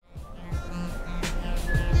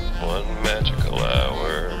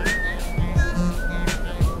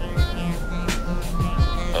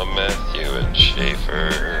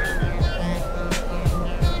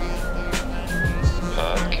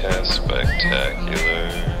Spectacular.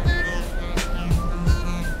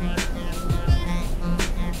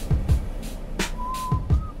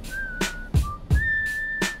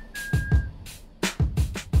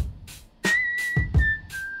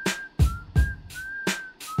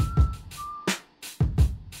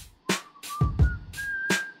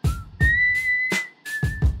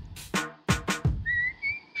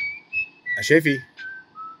 Shafee,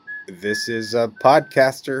 this is a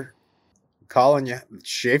podcaster calling you.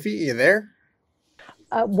 Shafee, you there?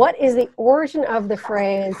 What is the origin of the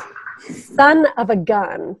phrase "son of a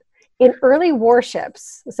gun" in early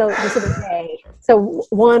warships? So this is A. So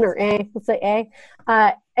one or A. Let's say A.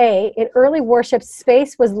 A. In early warships,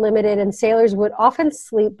 space was limited, and sailors would often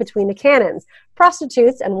sleep between the cannons.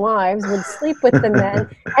 Prostitutes and wives would sleep with the men,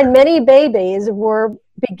 and many babies were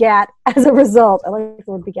begat as a result. I like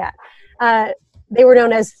the word begat. They were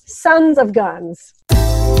known as sons of guns.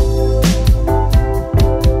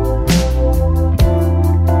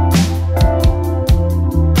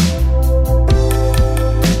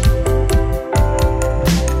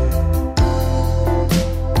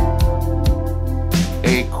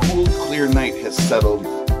 A cool, clear night has settled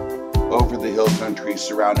over the hill country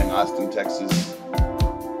surrounding Austin, Texas,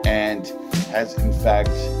 and has in fact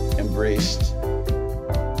embraced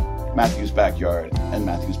Matthew's backyard and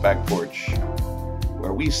Matthew's back porch,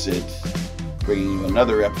 where we sit, bringing you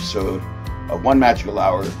another episode of One Magical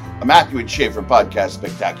Hour, a Matthew and Schaefer podcast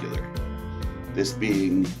spectacular. This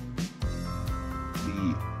being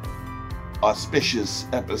the auspicious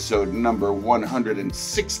episode number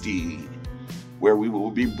 160, where we will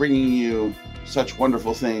be bringing you such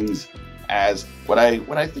wonderful things as what I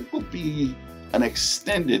think will be an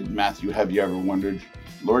extended Matthew Have You Ever Wondered?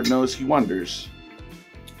 Lord knows he wonders.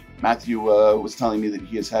 Matthew was telling me that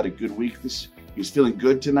he has had a good week. He's feeling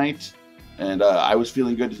good tonight, and I was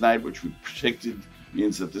feeling good tonight, which we predicted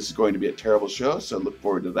means that this is going to be a terrible show, so look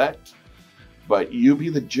forward to that. But you be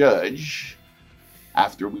the judge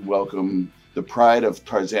after we welcome the pride of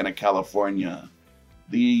Tarzana, California,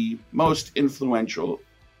 the most influential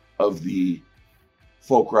of the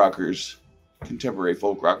folk rockers, contemporary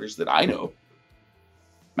folk rockers that I know,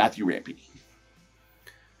 Matthew Rampy.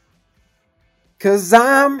 'Cause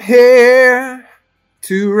I'm here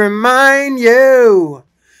to remind you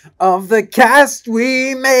of the cast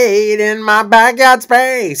we made in my backyard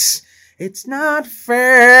space. It's not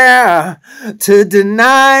fair to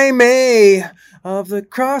deny me of the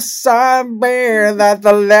cross I bear that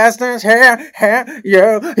the listeners hear.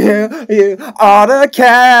 You ought to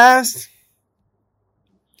cast.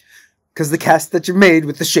 'Cause the cast that you made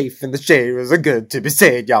with the Shafe and the Shavers are good to be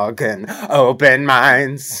said. Y'all can open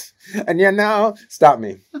minds. And stop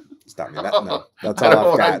me. No, that's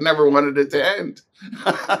all I've got. I never wanted it to end.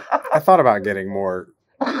 I thought about getting more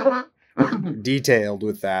detailed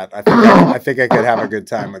with that. I think I could have a good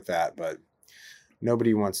time with that, but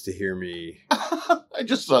nobody wants to hear me. I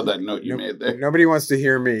just saw that note you made there. Nobody wants to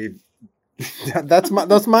hear me. That's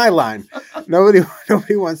my line. Nobody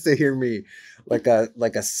wants to hear me like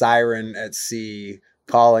a siren at sea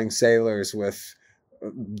calling sailors with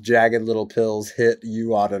Jagged Little Pill's hit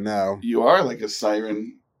 "You Ought to Know." You are like a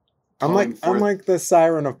siren. I'm like the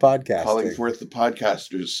siren of podcasting, calling forth the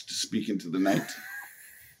podcasters to speak into the night.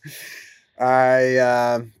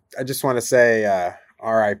 I just want to say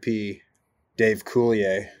R.I.P. Dave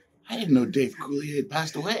Coulier. I didn't know Dave Coulier had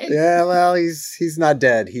passed away. Yeah, well, he's not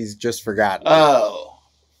dead. He's just forgotten. Oh.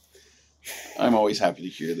 I'm always happy to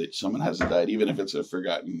hear that someone hasn't died, even if it's a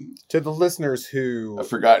forgotten... To the listeners who... A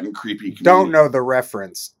forgotten, creepy comedian. Don't know the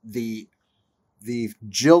reference, the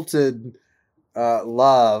jilted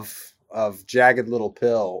love of Jagged Little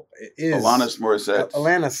Pill is... Alanis Morissette.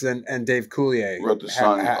 Alanis and Dave Coulier wrote the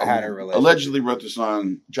song. Had a relationship. Allegedly wrote the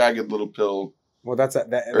song Jagged Little Pill. Well, that's...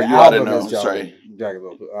 The or You Ought to Know, Jagged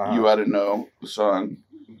Little Pill. You Ought to Know, the song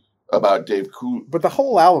about Dave Coulier. But the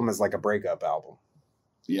whole album is like a breakup album.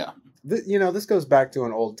 Yeah. This goes back to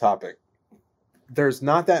an old topic. There's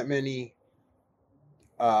not that many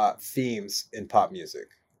themes in pop music.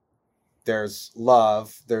 There's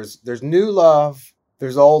love, there's new love,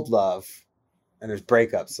 there's old love, and there's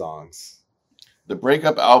breakup songs. The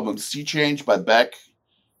breakup album, Sea Change by Beck.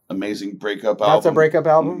 Amazing breakup album. That's a breakup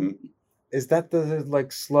album? Mm-hmm. Is that the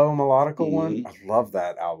slow melodical one? I love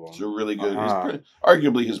that album. It's a really good,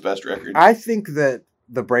 arguably his best record. I think that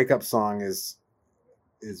the breakup song is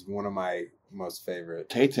one of my most favorite.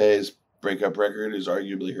 Tay-Tay's breakup record is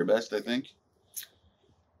arguably her best, I think.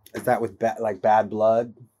 Is that with Bad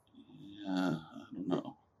Blood? Yeah, I don't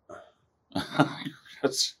know.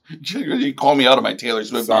 You call me out of my Taylor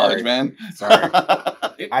Swift knowledge, man. Sorry.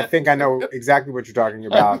 I think I know exactly what you're talking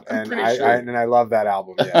about, and I love that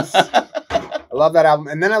album. Yes. I love that album.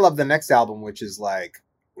 And then I love the next album, which is like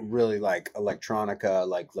really like electronica,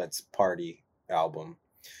 like let's party album.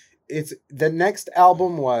 It's the next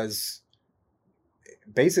album was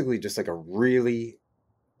basically just like a really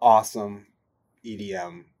awesome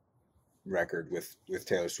EDM record with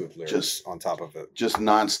Taylor Swift lyrics Just on top of it. Just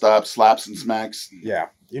nonstop slaps and smacks. Yeah,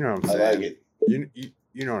 you know what I'm I saying. like it.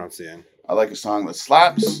 You know what I'm saying. I like a song that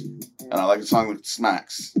slaps, and I like a song that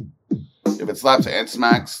smacks. If it slaps and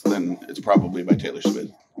smacks, then it's probably by Taylor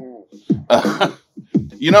Swift. A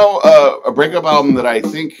breakup album that I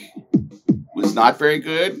think was not very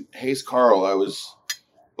good, Hayes Carl. I was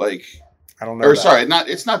like, I don't know. or sorry,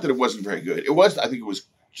 it's not that it wasn't very good. It was. I think it was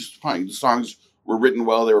just fine. The songs were written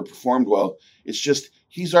well. They were performed well. It's just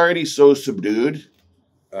he's already so subdued,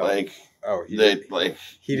 he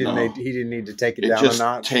didn't need to take it it down just a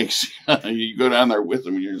notch. takes you go down there with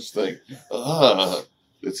him and you're just like, I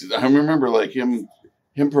remember like him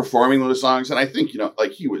performing those songs, and I think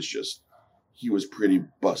he was pretty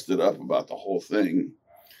busted up about the whole thing,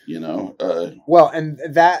 Well, and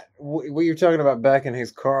that what you're talking about back in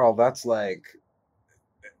Hayes Carl, that's like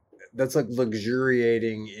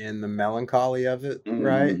luxuriating in the melancholy of it,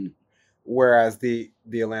 right? Whereas the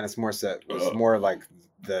Alanis Morissette was more like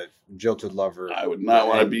the jilted lover. I would not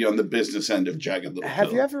want to be on the business end of Jagged Little Pill.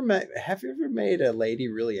 Have you ever made a lady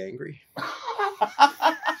really angry?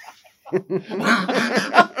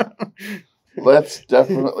 Let's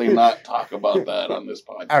definitely not talk about that on this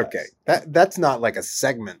podcast. Okay, that's not like a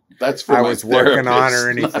segment. That's for I my was working on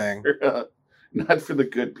or therapist, anything. Not for the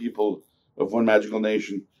good people of One Magical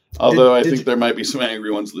Nation. Although I think there might be some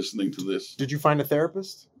angry ones listening to this. Did you find a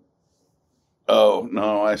therapist? Oh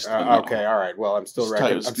no, I still no. Okay, all right. Well, I'm still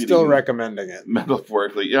speaking recommending it.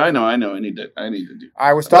 Metaphorically, yeah, I know. I need to do.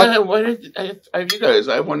 I was talking. I have you guys.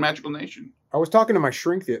 I have One Magical Nation. I was talking to my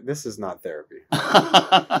shrink. This is not therapy.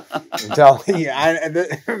 I'm telling you,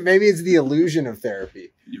 maybe it's the illusion of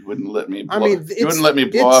therapy. You wouldn't let me. You wouldn't let me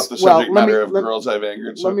blow off the subject matter of girls I've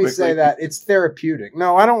angered. So let me quickly. say that it's therapeutic.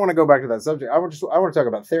 No, I don't want to go back to that subject. I want to talk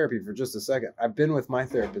about therapy for just a second. I've been with my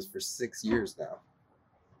therapist for 6 years now.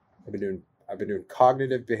 I've been doing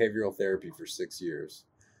cognitive behavioral therapy for 6 years,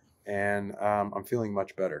 and I'm feeling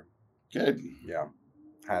much better. Good. Yeah,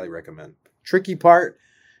 highly recommend. Tricky part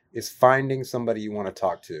is finding somebody you want to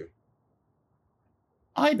talk to.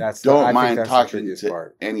 I don't mind talking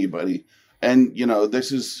to anybody. And,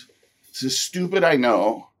 this is stupid, I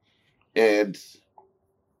know. And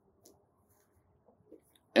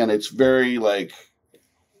it's very,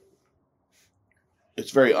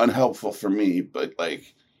 it's very unhelpful for me. But,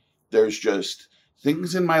 there's just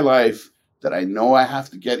things in my life that I know I have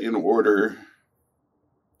to get in order.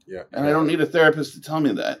 Yeah. And I don't need a therapist to tell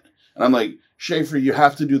me that. And I'm like, Schaefer, you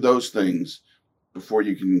have to do those things before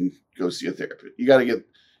you can go see a therapist. You got to get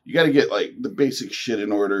the basic shit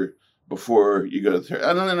in order before you go to therapy.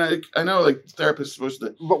 I know the therapist is supposed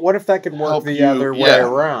to. But what if that could work the other way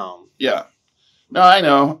around? Yeah. No, I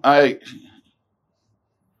know.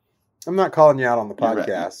 I'm not calling you out on the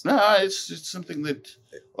podcast. Right. No, it's something that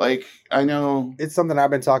I know. It's something I've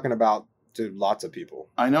been talking about to lots of people.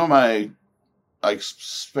 I know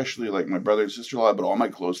especially my brother and sister-in-law, but all my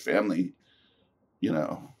close family,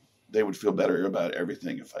 they would feel better about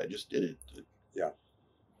everything if I just did it. Yeah.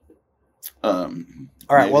 All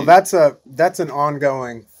right. Well, that's an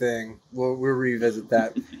ongoing thing. We'll revisit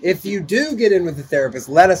that. If you do get in with the therapist,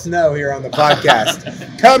 let us know here on the podcast.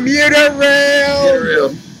 Commuter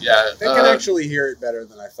Rail. Yeah. They can actually hear it better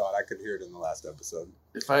than I thought. I could hear it in the last episode.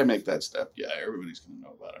 If I make that step, yeah, everybody's going to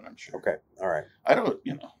know about it, I'm sure. Okay. All right. I don't,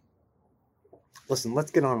 Listen,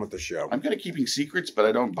 let's get on with the show. I'm good at keeping secrets, but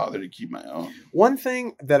I don't bother to keep my own. One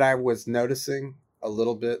thing that I was noticing a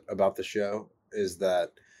little bit about the show is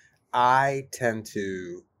that I tend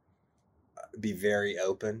to be very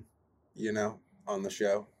open, on the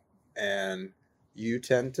show. And you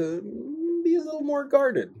tend to be a little more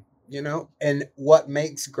guarded, And what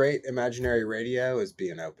makes great imaginary radio is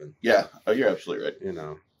being open. Yeah. Oh, you're absolutely right.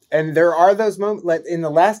 And there are those moments, like in the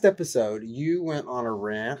last episode, you went on a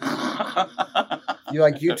rant.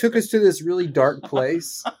 You took us to this really dark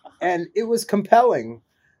place, and it was compelling.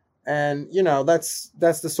 And that's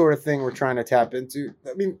the sort of thing we're trying to tap into.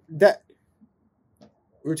 I mean, that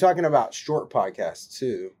we're talking about short podcasts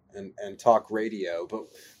too, and talk radio.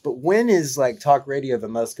 But when is talk radio the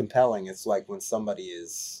most compelling? It's when somebody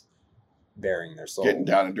is bearing their soul, getting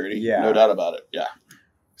down and dirty. Yeah, no doubt about it. Yeah.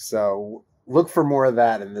 So look for more of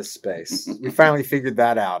that in this space. We finally figured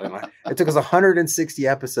that out. And it took us 160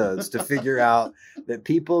 episodes to figure out that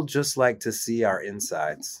people just like to see our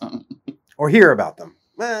insides or hear about them.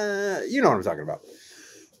 You know what I'm talking about.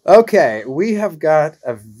 Okay, we have got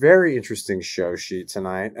a very interesting show sheet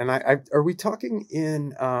tonight, and I are we talking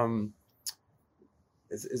in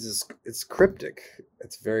is this, it's cryptic.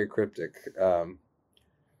 It's very cryptic. The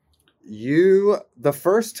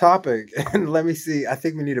first topic, and let me see. I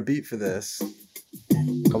think we need a beat for this.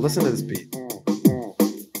 Oh, listen to this beat.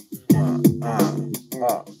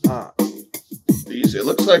 It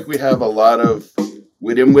looks like we have a lot of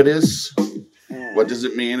wittis. What does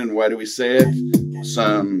it mean and why do we say it?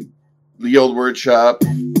 Some the old word shop.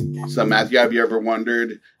 Some Matthew, have you ever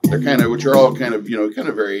wondered? They're kind of, which are all kind of, kind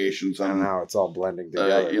of variations on how it's all blending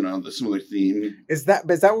together. The similar theme. Is that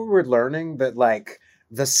what we're learning? That like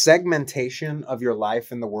the segmentation of your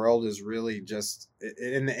life in the world is really just,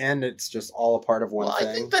 in the end, it's just all a part of one thing?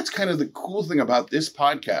 I think that's kind of the cool thing about this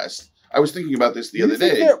podcast. I was thinking about this the other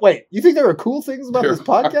day. Wait, you think there are cool things about this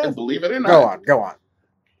podcast? Believe it or not. Go on.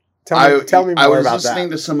 Tell me more about that. I was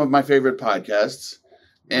listening to some of my favorite podcasts,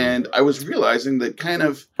 and I was realizing that kind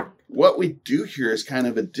of what we do here is kind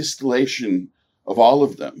of a distillation of all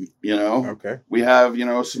of them, Okay. We have,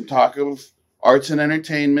 some talk of arts and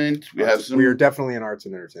entertainment. We are definitely in arts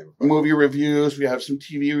and entertainment. Movie reviews. We have some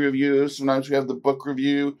TV reviews. Sometimes we have the book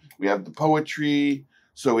review. We have the poetry.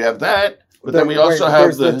 So we have that. But then we also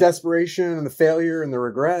have the desperation and the failure and the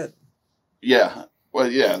regret. Yeah.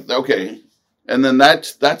 Well, yeah. Okay. And then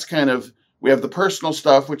that's kind of, we have the personal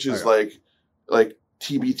stuff, which is like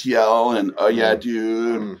TBTL and Oh Yeah,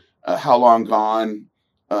 Dude, How Long Gone.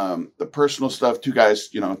 The personal stuff, two guys,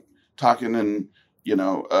 talking and,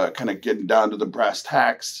 kind of getting down to the brass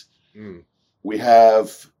tacks. We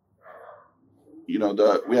have, we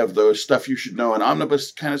have the stuff you should know and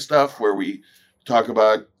omnibus kind of stuff where we talk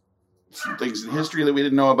about some things in history that we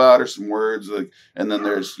didn't know about or some words. And then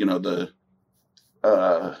there's, the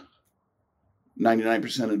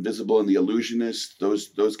 99% Invisible and The Illusionist.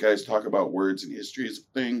 Those guys talk about words and histories of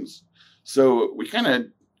things. So we kind of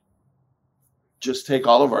just take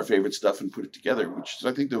all of our favorite stuff and put it together, which is,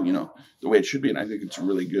 I think, the way it should be. And I think it's a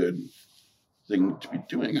really good thing to be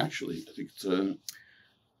doing, actually. I think it's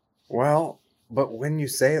well, but when you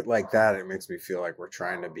say it like that, it makes me feel like we're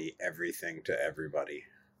trying to be everything to everybody.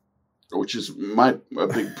 Which is a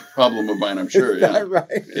big problem of mine, I'm sure. Is that right?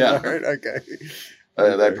 Yeah. Is that right? Okay.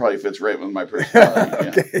 That probably fits right with my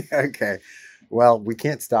personality. Okay. Well, we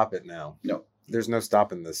can't stop it now. No. There's no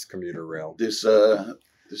stopping this commuter rail. This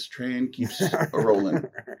train keeps rolling.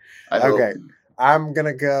 Okay. I'm going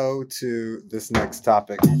to go to this next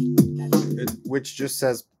topic, which just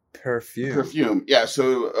says perfume. Perfume. Yeah.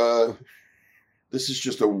 So this is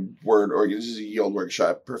just a word organ. This is a Yield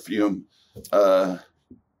workshop. Perfume.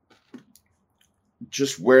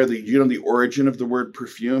 Just where the origin of the word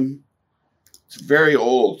perfume. It's very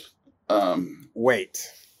old. Wait.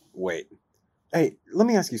 Hey, let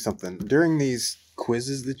me ask you something. During these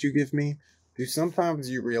quizzes that you give me, do sometimes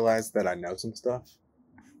you realize that I know some stuff?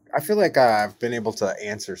 I feel like I've been able to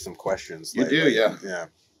answer some questions. You do, yeah. Yeah.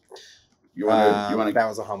 You want to? That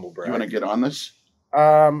was a humble brag. You want to get on this?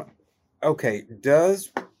 Okay.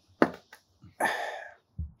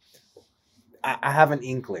 I have an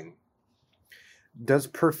inkling. Does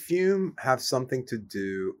perfume have something to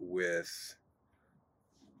do with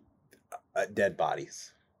dead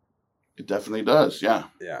bodies? It definitely does. Yeah.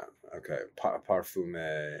 Yeah. Okay. Parfume.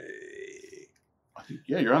 I think,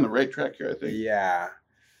 you're on the right track here, I think. Yeah.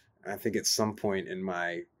 I think at some point in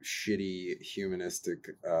my shitty humanistic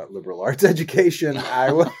liberal arts education,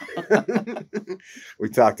 we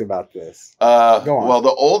talked about this. Go on. Well,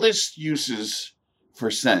 the oldest uses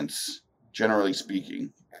for scents, generally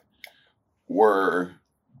speaking, were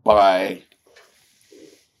by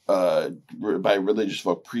religious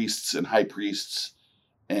folk, priests and high priests,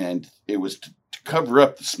 and it was to cover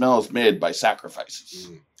up the smells made by sacrifices.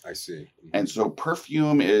 I see. And so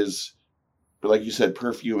perfume is, like you said,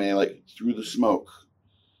 perfume like through the smoke.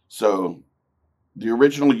 So the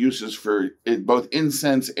original uses for it, both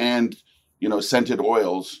incense and scented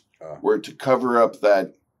oils were to cover up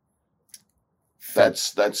that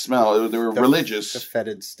smell. They were religious. The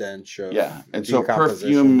fetid stench of and so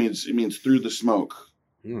perfume means through the smoke.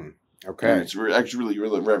 Okay. And it's actually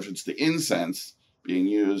really reference to incense being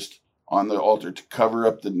used on the altar to cover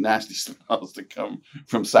up the nasty smells that come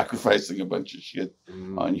from sacrificing a bunch of shit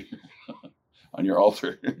on your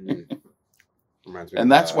altar. Reminds me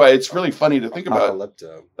and that's why it's really funny to think about.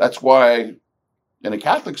 That's why in a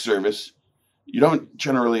Catholic service, you don't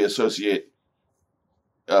generally associate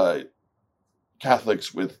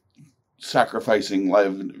Catholics with sacrificing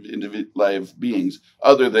live beings,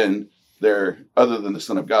 other than the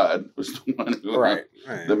Son of God was the one who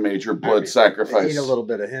the major blood sacrifice. Eat a little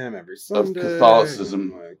bit of him every Sunday. Of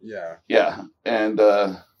Catholicism. Yeah. Yeah. And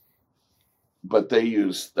but they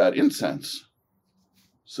use that incense.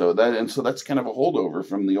 So that's kind of a holdover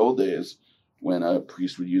from the old days when a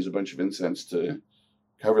priest would use a bunch of incense to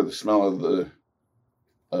cover the smell of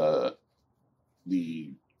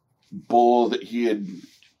the bull that he had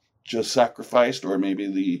just sacrificed, or maybe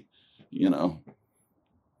the,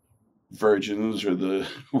 virgins, or the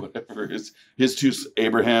whatever his two,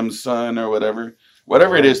 Abraham's son, or whatever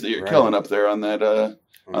it is that you're killing up there on that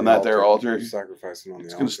there altar. Sacrificing on the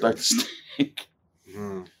it's altar. It's going to start to stink.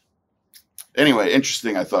 Mm. Anyway,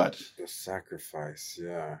 interesting, I thought. The sacrifice,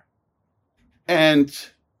 yeah. And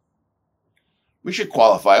we should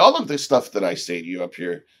qualify all of this stuff that I say to you up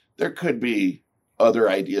here. There could be other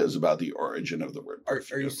ideas about the origin of the word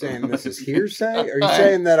perfume. Are you saying this is hearsay? Are you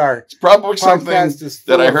saying that it's probably something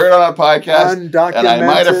that I heard on a podcast and I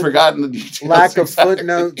might have forgotten the details? Lack of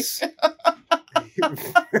footnotes.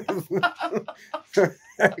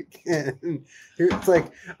 It's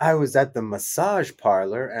like, I was at the massage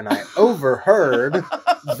parlor and I overheard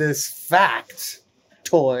this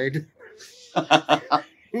factoid.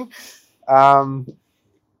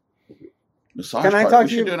 Massage can I parlor. talk We to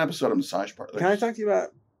should you? do an episode of massage parlor. Can I talk to you about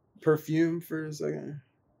perfume for a second?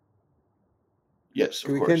 Yes,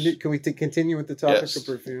 Can of course. Can we continue with the topic Yes. of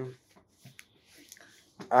perfume?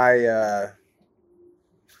 I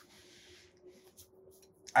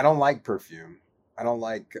don't like perfume. I don't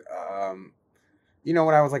like, when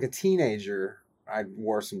I was like a teenager, I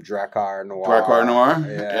wore some Drakkar Noir. Drakkar Noir,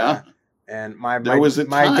 yeah. And my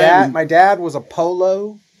dad was a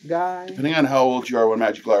polo guy. Depending on how old you are when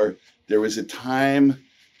Magic Flower, there was a time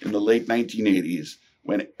in the late 1980s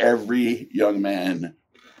when every young man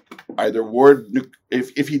either wore,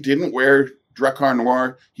 if he didn't wear Drakkar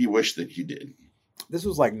Noir, he wished that he did. This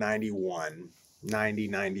was like 91.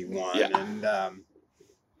 Yeah. And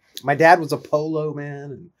my dad was a polo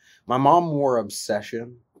man, and my mom wore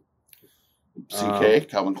Obsession. CK,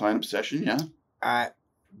 Calvin Klein Obsession, yeah.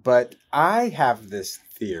 But I have this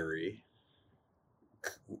theory,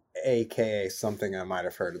 aka something I might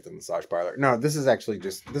have heard at the massage parlor. No, this is actually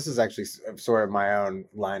sort of my own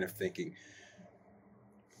line of thinking.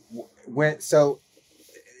 So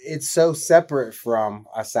it's so separate from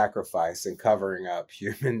a sacrifice and covering up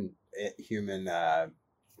human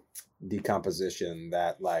decomposition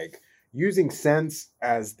that, like, using scents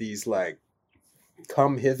as these like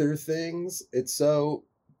come hither things, it so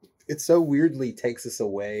weirdly takes us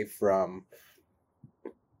away from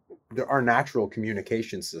our natural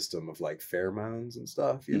communication system of like pheromones and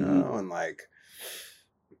stuff, and like,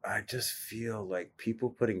 I just feel like people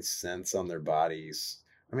putting scents on their bodies.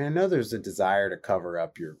 I mean, I know there's a desire to cover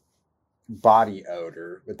up your body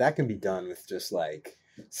odor, but that can be done with just like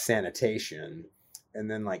sanitation. And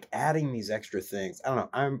then like adding these extra things. I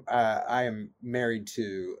don't know. I am married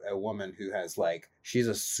to a woman who has like, she's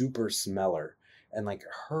a super smeller, and like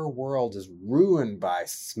her world is ruined by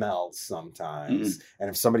smells sometimes. Mm. And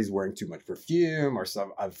if somebody's wearing too much perfume or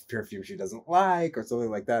some perfume she doesn't like or something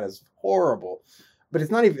like that, is horrible. But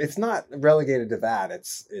it's not relegated to that.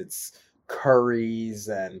 It's curries,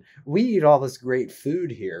 and we eat all this great food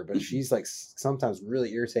here, but she's like sometimes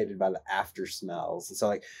really irritated by the after smells. And so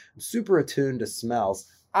like, I'm super attuned to smells.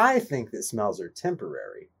 I think that smells are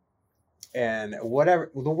temporary, and whatever,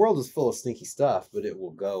 the world is full of stinky stuff, but it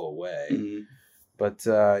will go away. Mm-hmm. But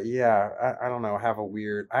I don't know. I have a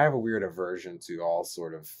weird aversion to all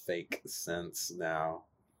sort of fake scents now.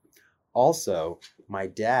 Also, my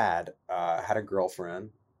dad had a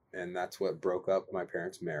girlfriend, and that's what broke up my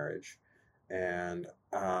parents' marriage. And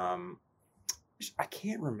I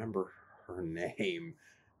can't remember her name.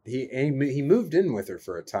 He moved in with her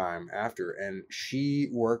for a time after, and she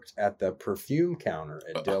worked at the perfume counter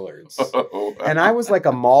at Dillard's. And I was like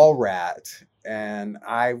a mall rat, and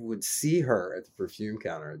I would see her at the perfume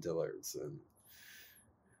counter at Dillard's, and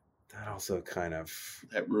that also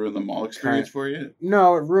that ruined the mall experience for you?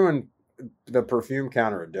 No, it ruined the perfume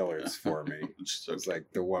counter at Dillard's for me. It's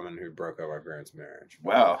like the woman who broke up my parents' marriage.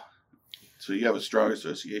 Wow. So you have a strong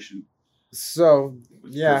association. So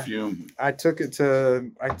with perfume. I took it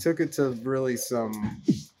to really some.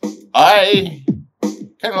 I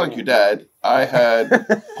kind of like your dad. I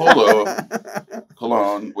had Polo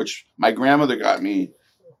cologne, which my grandmother got me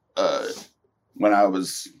when I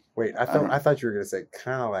was. Wait, I thought you were going to say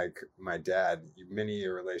kind of like my dad. Many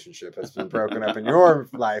a relationship has been broken up in your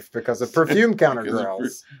life because of perfume counter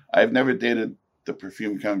girls. I've never dated the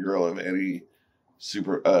perfume counter girl of any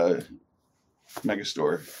super mega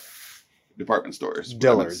store, department stores.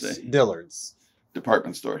 Dillard's.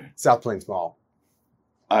 Department store. South Plains Mall.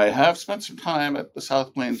 I have spent some time at the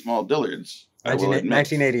South Plains Mall Dillard's.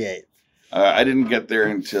 1988. I didn't get there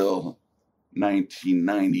until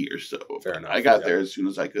 1990 or so. Fair enough. I got there as soon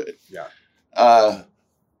as I could. Yeah.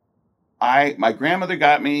 My grandmother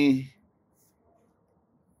got me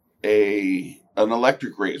an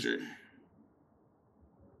electric razor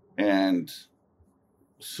and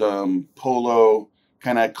some Polo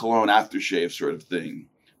kind of cologne aftershave sort of thing,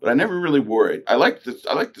 but I never really wore it. I liked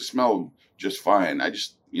the smell just fine. I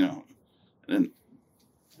just, and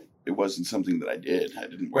it wasn't something that I did. I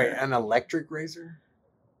didn't wear. Wait, an electric razor?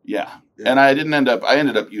 Yeah. And I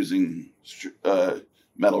ended up using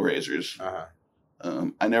metal razors.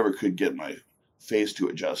 I never could get my face to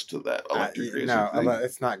adjust to that electric razor thing. No,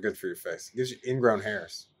 it's not good for your face. It gives you ingrown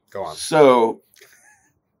hairs. Go on. So,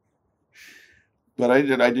 but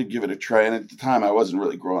I did give it a try, and at the time I wasn't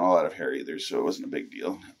really growing a lot of hair either, so it wasn't a big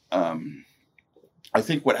deal. I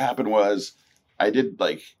think what happened was I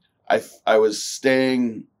was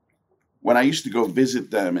staying when I used to go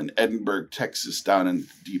visit them in Edinburgh, Texas, down in the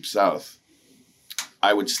Deep South.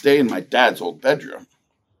 I would stay in my dad's old bedroom.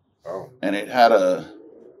 Oh. And it had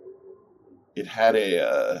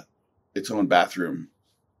its own bathroom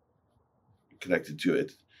connected to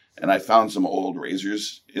it. And I found some old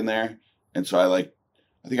razors in there. And so I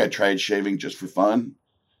think I tried shaving just for fun.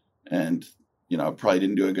 And, probably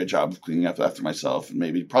didn't do a good job of cleaning up after myself, and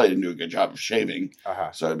maybe probably didn't do a good job of shaving.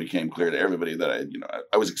 So it became clear to everybody that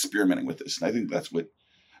I was experimenting with this. And I think that's what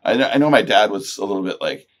I know. My dad was a little bit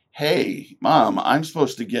like, "Hey, Mom, I'm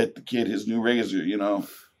supposed to get the kid his new razor, Yeah.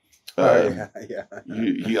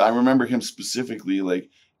 I remember him specifically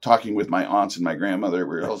talking with my aunts and my grandmother.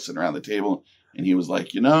 We were all sitting around the table, and he was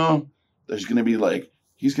like, there's going to be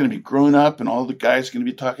he's going to be growing up, and all the guys are going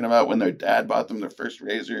to be talking about when their dad bought them their first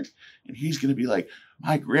razor, and he's going to be like,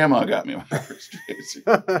 my grandma got me my first razor."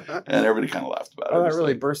 And everybody kind of laughed about it. Oh, that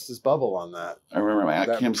really burst his bubble on that. I remember my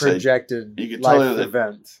Aunt Kim projected said, you could tell her that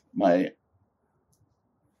event. My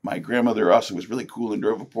grandmother also was really cool and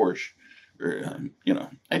drove a Porsche. And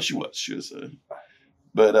she was,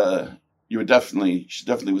 but she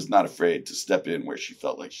definitely was not afraid to step in where she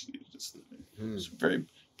felt like she needed to step in. She's a very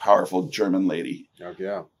powerful German lady. Oh,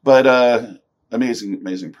 yeah. But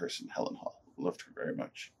amazing person, Helen Hall. Loved her very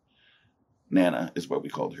much. Nana is what we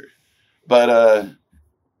called her. But to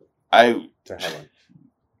Helen.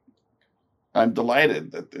 I'm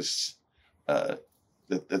delighted that this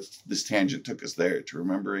this tangent took us there to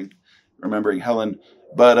remembering Helen.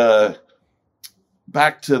 But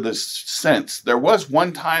back to the scents. There was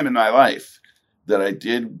one time in my life that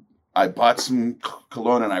I bought some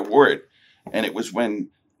cologne and I wore it. And it was when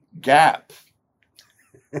Gap,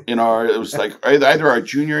 it was either our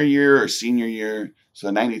junior year or senior year, so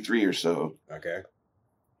 93 or so. Okay.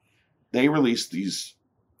 They released these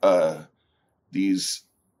what do you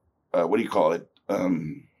call it? I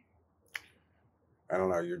don't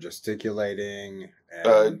know. You're gesticulating.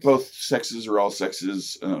 And both sexes or all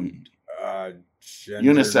sexes. Unisex.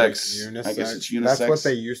 I guess it's unisex. That's what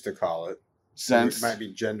they used to call it. Scents. It might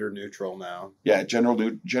be gender neutral now. Yeah,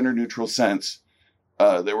 gender neutral scents.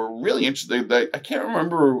 They were really interesting. I can't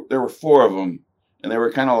remember. There were 4 of them, and they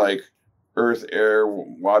were kind of like earth, air,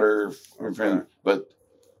 water, Okay. But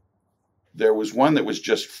there was one that was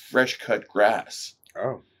just fresh cut grass.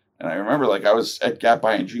 Oh. And I remember I was at Gap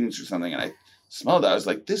buying jeans or something, and I smelled that. I was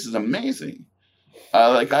like, "This is amazing!"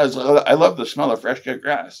 I love the smell of fresh cut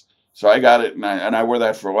grass. So I got it, and I wore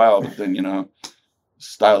that for a while. But then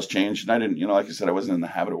styles changed, and I didn't. Like I said, I wasn't in the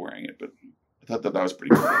habit of wearing it, but I thought that was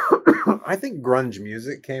pretty cool. I think grunge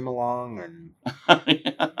music came along, and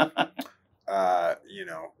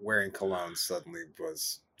wearing cologne suddenly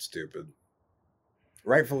was stupid.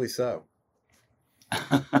 Rightfully so.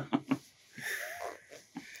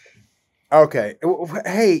 Okay.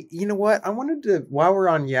 Hey, you know what? I wanted to, while we're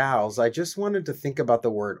on Yowls, I just wanted to think about the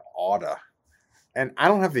word oughta. And I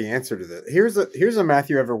don't have the answer to this. Here's a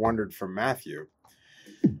Matthew Ever Wondered from Matthew.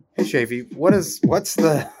 Hey, Shafee, what's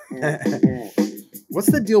the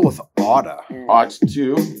what's the deal with oughta? Ought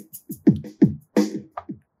to.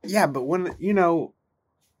 Yeah, but when,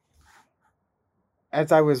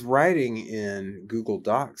 as I was writing in Google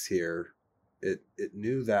Docs here, it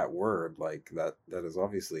knew that word, that is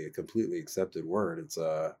obviously a completely accepted word.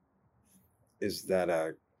 Is that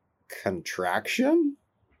a contraction?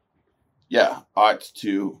 Yeah, ought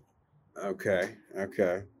to. Okay.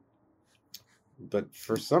 But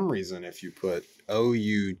for some reason, if you put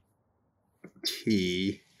O-U-T,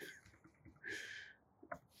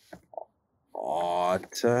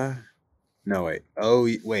 oughta, no,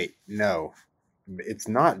 wait, no. It's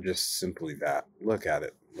not just simply that. Look at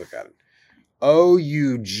it.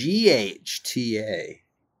 O-U-G-H-T-A.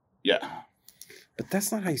 Yeah. But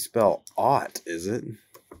that's not how you spell ought, is it?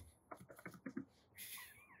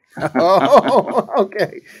 Oh,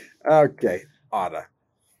 okay. Okay. Otta.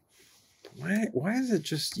 Why is it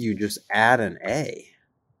just you just add an A?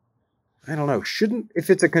 I don't know. Shouldn't if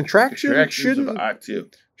it's a contraction, Contractions of ought to.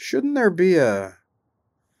 shouldn't there be an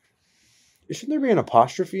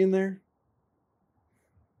apostrophe in there?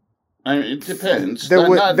 I mean, it depends.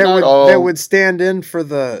 That would stand in for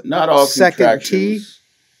the not all second T. contractions.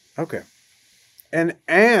 Okay. And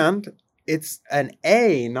it's an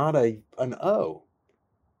A, not an O.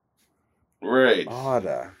 Right. Ought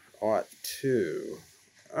to.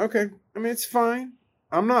 Okay. I mean, it's fine.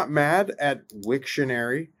 I'm not mad at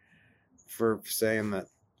Wiktionary for saying that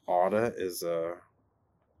oughta is a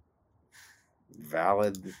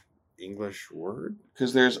valid English word.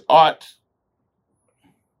 Because there's ought,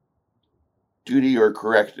 duty or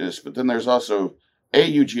correctness, but then there's also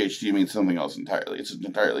AUGHT means something else entirely. It's an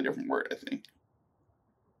entirely different word, I think.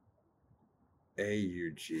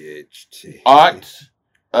 AUGHT. Ought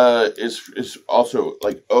is also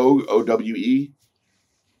like OWE.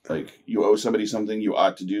 Like you owe somebody something, you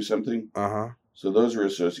ought to do something. Uh-huh. So those are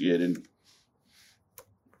associated.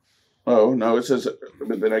 Oh, no, it says,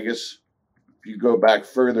 but then I guess if you go back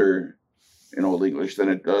further in Old English, then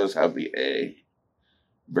it does have the A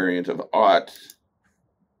variant of ought.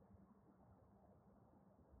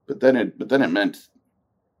 But then it meant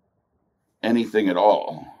anything at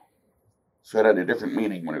all. So it had a different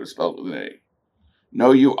meaning when it was spelled with an A.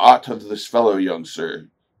 Know you aught of this fellow, young sir.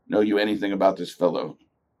 Know you anything about this fellow.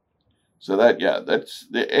 So that's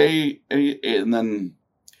the A, and then...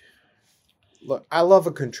 Look, I love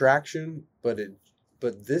a contraction, but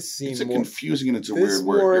this seems more confusing and it's a this weird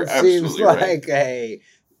word. This seems like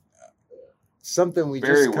something we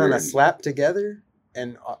Very just kind of weird. slapped together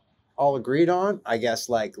and all agreed on. I guess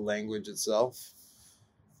like language itself.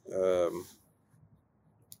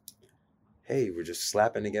 Hey, we're just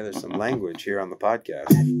slapping together some language here on the podcast.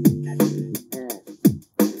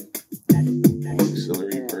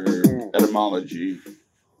 Auxiliary verb etymology.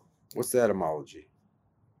 What's the etymology?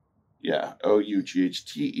 Yeah,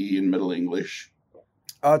 OUGHTE in Middle English.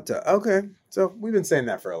 Okay, so we've been saying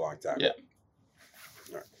that for a long time. Yeah.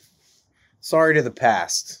 All right. Sorry to the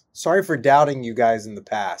past. Sorry for doubting you guys in the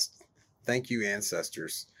past. Thank you,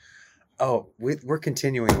 ancestors. Oh, we're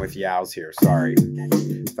continuing with yows here. Sorry.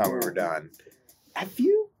 Thought we were done. Have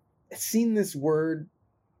you seen this word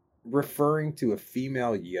referring to a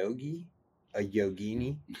female yogi? A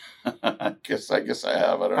yogini? I guess I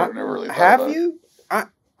have. I've never really thought have about you?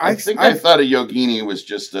 I thought a yogini was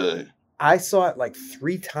just a... I saw it like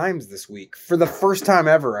 3 times this week for the first time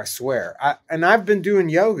ever, I swear. I've been doing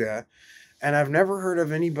yoga, and I've never heard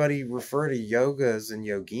of anybody refer to yogas and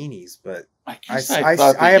yoginis, but I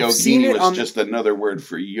thought that have seen yogini it was just another word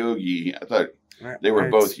for yogi. I thought they were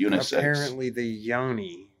both unisex. Apparently, the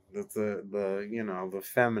yoni, the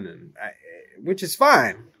feminine, which is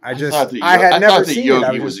fine. I thought that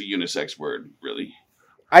yogi was a unisex word. Really,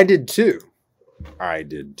 I did too. I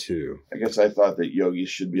guess I thought that yogi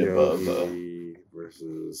should be yogi above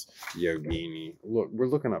versus yogini. Look, we're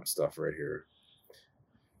looking up stuff right here.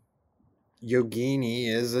 Yogini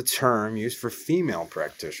is a term used for female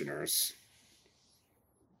practitioners.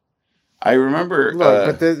 I remember...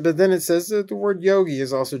 Look, but then it says that the word yogi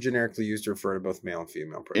is also generically used to refer to both male and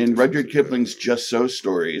female practitioners. In Rudyard Kipling's Just So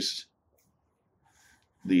stories,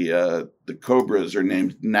 the cobras are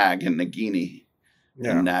named Nag and Nagini.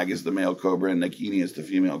 Yeah. And Nag is the male cobra and Nagini is the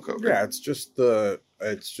female cobra. Yeah, it's just the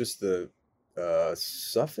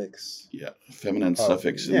suffix. Yeah, feminine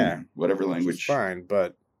suffix in whatever language. It's fine,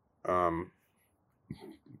 but Hindi,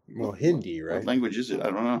 right? What language is it? I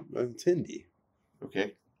don't know. It's Hindi.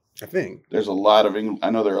 Okay. I think. There's a lot of I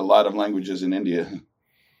know there are a lot of languages in India.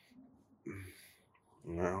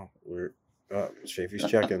 Well, Shafy's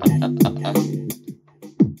checking.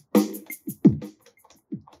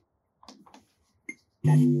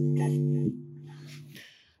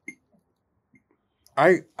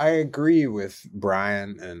 I agree with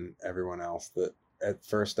Brian and everyone else that at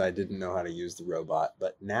first I didn't know how to use the robot,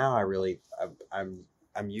 but now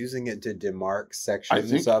I'm using it to demarc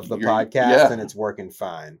sections of the podcast, and it's working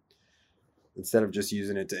fine. Instead of just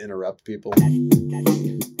using it to interrupt people.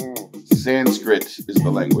 Sanskrit is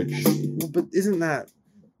the language. But isn't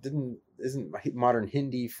modern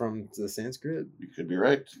Hindi from the Sanskrit? You could be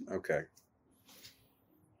right. Okay.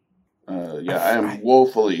 I am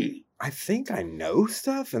woefully... I think I know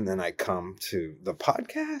stuff, and then I come to the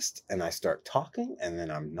podcast, and I start talking, and then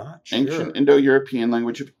I'm not sure. Ancient Indo-European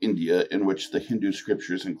language of India, in which the Hindu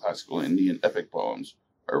scriptures and classical Indian epic poems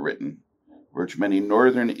are written, which many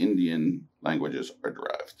northern Indian languages are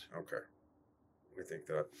derived. Okay. I think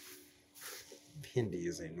that. Hindi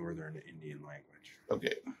is a northern Indian language.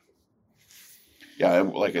 Okay. Yeah,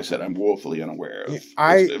 like I said, I'm woefully unaware of.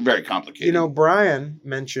 I- It's very complicated. You know, Brian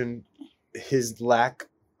mentioned his lack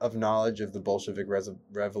of knowledge of the Bolshevik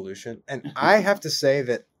Revolution, and I have to say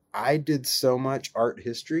that I did so much art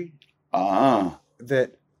history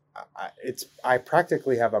that I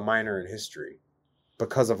practically have a minor in history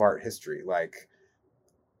because of art history. Like,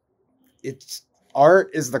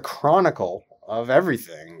 art is the chronicle of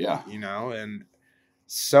everything. Yeah. You know, and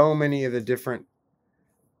so many of the different.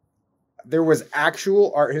 There was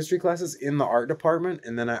actual art history classes in the art department,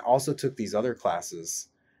 and then I also took these other classes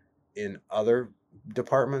in other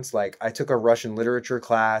departments. Like, I took a Russian literature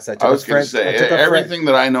class. I was going to say everything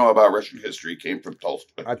that I know about Russian history came from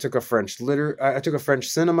Tolstoy. I took a French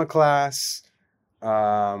cinema class.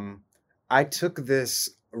 I took this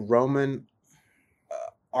Roman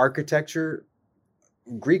architecture,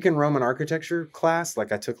 Greek and Roman architecture class.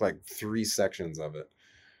 Like, I took like 3 sections of it.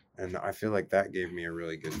 And I feel like that gave me a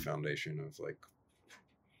really good foundation of like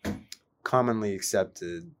commonly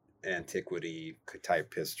accepted antiquity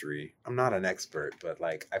type history. I'm not an expert, but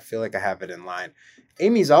like I feel like I have it in line.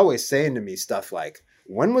 Amy's always saying to me stuff like,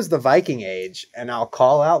 when was the Viking Age? And I'll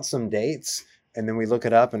call out some dates, and then we look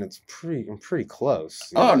it up, and I'm pretty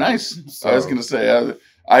close. Oh, know? Nice. So, I was going to say,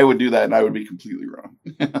 I would do that, and I would be completely wrong.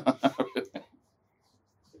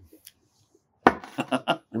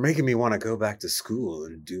 You're making me want to go back to school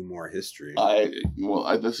and do more history.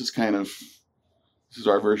 This is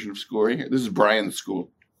our version of school right here. This is Brian's school.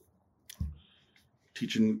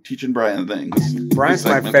 Teaching Brian things. Brian's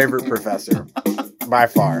my favorite professor by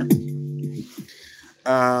far.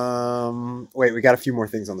 Wait, we got a few more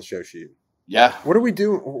things on the show sheet. Yeah. What are we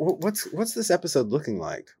doing? What's this episode looking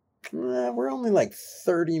like? We're only like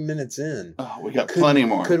 30 minutes in. Oh, we got plenty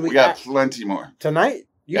more. We got plenty more. Tonight?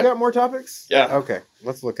 You got more topics? Yeah. Okay,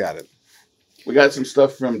 let's look at it. We got some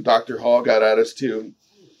stuff from Dr. Hall got at us too.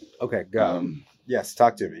 Okay, go. Yes,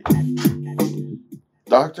 talk to me.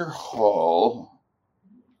 Dr. Hall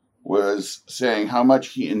was saying how much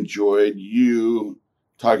he enjoyed you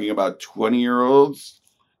talking about 20-year-olds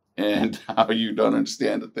and how you don't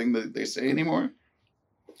understand the thing that they say anymore.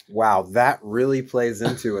 Wow, that really plays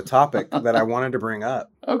into a topic that I wanted to bring up.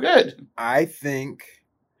 Oh, good. I think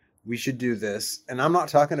we should do this. And I'm not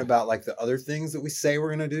talking about like the other things that we say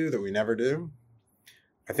we're going to do that we never do.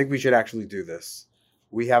 I think we should actually do this.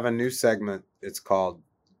 We have a new segment. It's called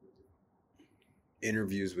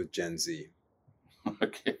Interviews with Gen Z.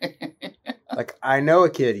 Okay. Like, I know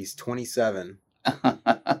a kid. He's 27. I'm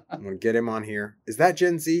going to get him on here. Is that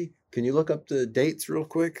Gen Z? Can you look up the dates real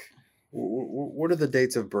quick? What are the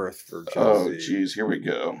dates of birth for Gen Z? Oh, geez. Here we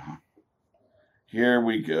go.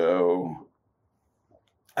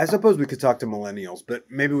 I suppose we could talk to millennials, but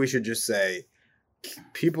maybe we should just say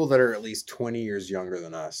people that are at least 20 years younger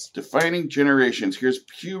than us. Defining generations. Here's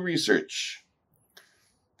Pew Research.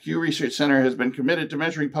 Pew Research Center has been committed to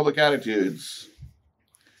measuring public attitudes.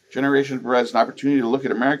 Generation provides an opportunity to look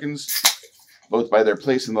at Americans both by their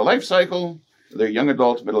place in the life cycle, their young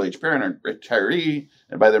adult, middle-aged parent, or retiree,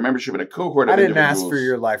 and by their membership in a cohort of individuals. I didn't ask for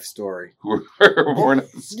your life story. Who were born at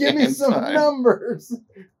the same Give me some time. numbers.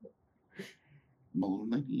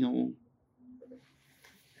 Millennial.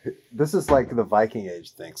 This is like the Viking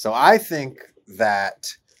Age thing. So I think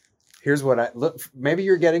that here's what I look. Maybe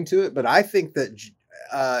you're getting to it, but I think that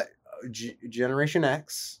Generation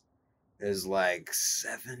X is like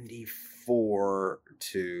 74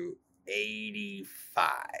 to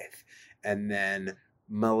 85, and then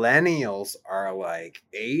millennials are like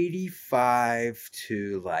 85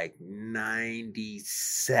 to like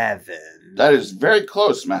 97. That is very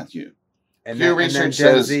close, Matthew. And Pew then Research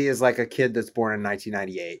Gen says Z is like a kid that's born in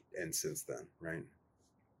 1998 and since then, right?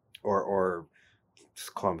 Or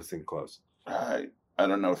just Columbus and close. I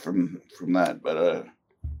don't know from that, but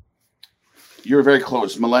you're very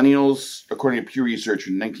close. Millennials, according to Pew Research,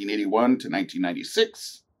 from 1981 to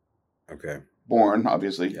 1996. Okay. Born,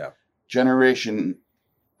 obviously. Yeah. Generation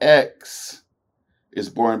X is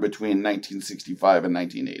born between 1965 and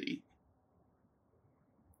 1980.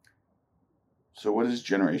 So what is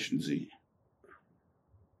Generation Z?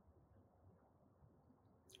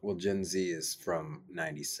 Well, Gen Z is from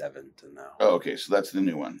 97 to now. Oh, okay. So that's the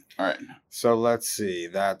new one. All right. So let's see.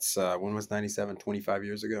 That's when was 97? 25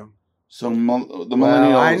 years ago? So the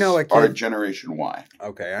millennials I know a kid, are Generation Y.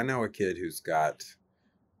 Okay. I know a kid who's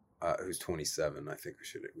who's 27. I think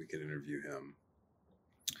we could interview him.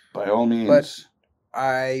 By all means. But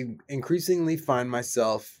I increasingly find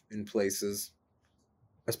myself in places,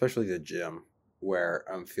 especially the gym, where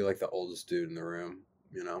I feel like the oldest dude in the room,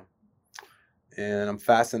 you know? And I'm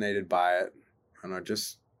fascinated by it. And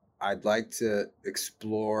I'd like to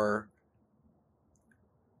explore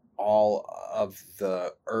all of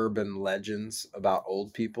the urban legends about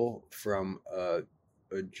old people from a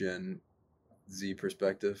Gen Z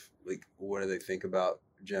perspective. Like, what do they think about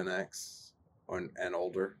Gen X and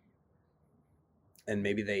older? And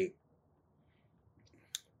maybe they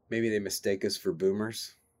mistake us for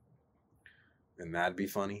boomers, and that'd be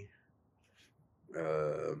funny.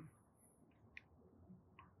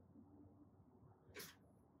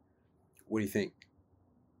 What do you think?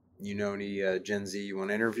 You know any Gen Z you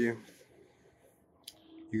want to interview?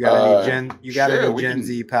 You got any Gen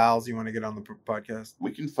Z pals you want to get on the podcast?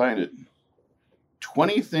 We can find it.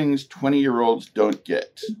 20 things 20-year-olds don't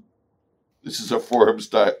get. This is a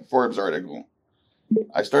Forbes article.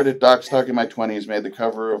 I started Doc Stock in my 20s, made the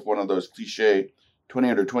cover of one of those cliche 20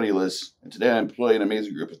 under 20 lists, and today I employ an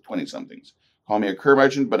amazing group of 20-somethings. Call me a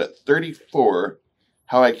curmudgeon, but at 34,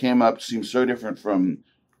 how I came up seems so different from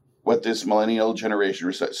what this millennial generation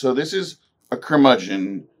recites. So this is a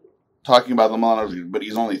curmudgeon talking about the millennials, but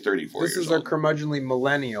he's only 34 years old. This is a curmudgeonly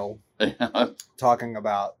millennial talking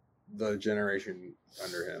about the generation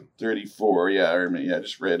under him. 34, yeah. I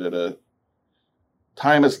just read it.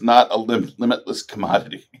 Time is not a limitless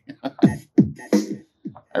commodity.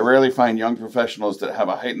 I rarely find young professionals that have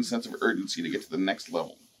a heightened sense of urgency to get to the next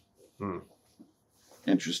level.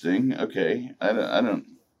 Interesting. Okay. I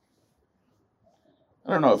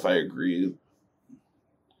don't know if I agree.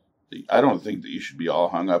 I don't think that you should be all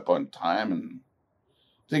hung up on time, and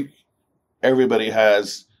I think everybody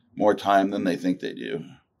has more time than they think they do.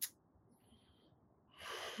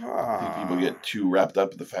 I think people get too wrapped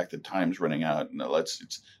up in the fact that time's running out, and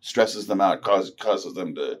it stresses them out, causes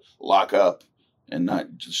them to lock up and not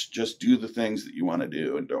just do the things that you want to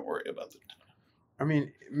do and don't worry about the time. I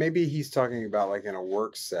mean, maybe he's talking about like in a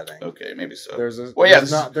work setting. Okay, maybe so. This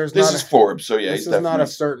is Forbes, so yeah. This is not a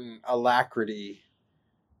certain alacrity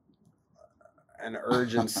and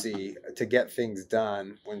urgency to get things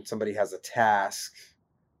done when somebody has a task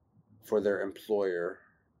for their employer.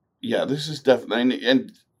 Yeah, this is definitely,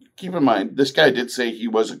 and keep in mind, this guy did say he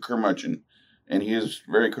was a curmudgeon, and he is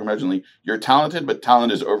very curmudgeonly. You're talented, but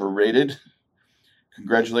talent is overrated.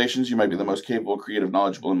 Congratulations, you might be the most capable, creative,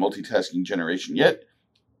 knowledgeable, and multitasking generation yet.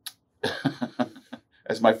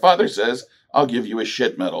 As my father says, I'll give you a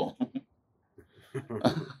shit medal.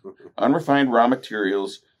 Unrefined raw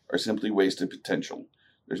materials are simply wasted potential.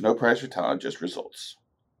 There's no prize for talent, just results.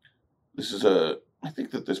 I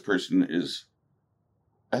think this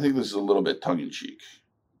is a little bit tongue-in-cheek.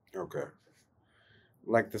 Okay.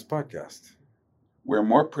 Like this podcast. We're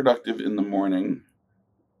more productive in the morning.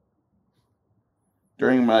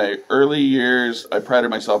 During my early years, I prided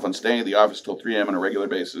myself on staying at the office till 3 a.m. on a regular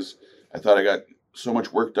basis. I thought I got so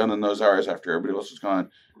much work done in those hours after everybody else was gone.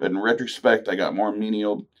 But in retrospect, I got more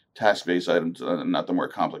menial task-based items and not the more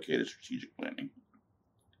complicated strategic planning.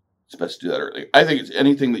 It's best to do that early. I think it's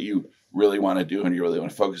anything that you really want to do and you really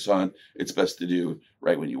want to focus on, it's best to do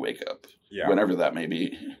right when you wake up. Yeah. Whenever that may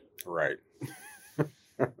be. Right.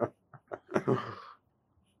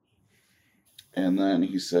 And then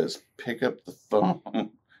he says, pick up the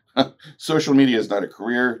phone. Social media is not a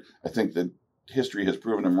career. I think that history has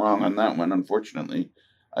proven him wrong on that one, unfortunately.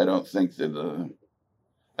 I don't think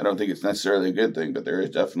it's necessarily a good thing, but there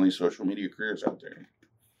is definitely social media careers out there.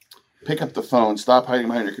 Pick up the phone. Stop hiding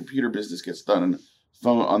behind your computer. Business gets done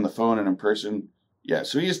on the phone and in person. Yeah,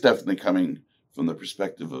 so he is definitely coming from the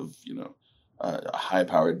perspective of, a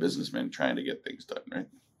high-powered businessman trying to get things done, right?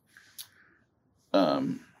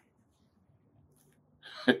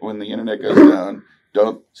 When the internet goes down,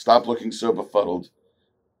 don't stop looking so befuddled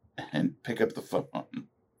and pick up the phone.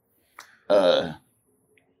 How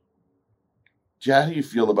do you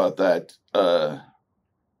feel about that?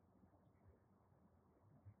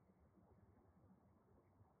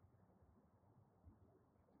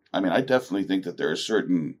 I definitely think that there are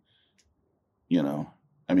certain,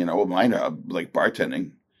 mine are like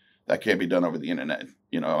bartending that can't be done over the internet.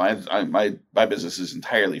 My business is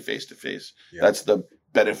entirely face to face. That's the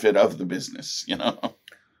benefit of the business.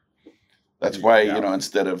 That's why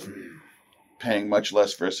instead of paying much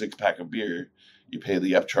less for a 6-pack of beer, you pay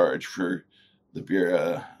the upcharge for the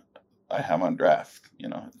beer I have on draft.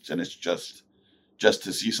 And it's just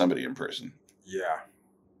to see somebody in person. Yeah.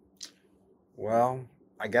 Well,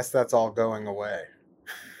 I guess that's all going away.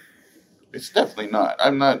 It's definitely not.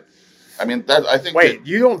 Wait,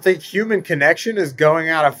 you don't think human connection is going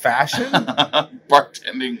out of fashion?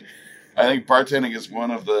 Bartending. I think bartending is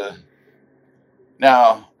one of the...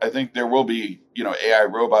 Now, I think there will be, AI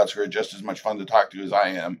robots who are just as much fun to talk to as I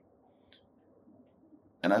am.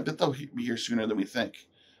 And I bet they'll be here sooner than we think.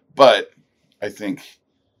 But I think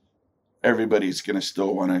everybody's going to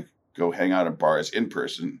still want to go hang out at bars in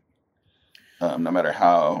person, no matter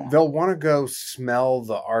how. They'll want to go smell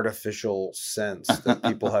the artificial scents that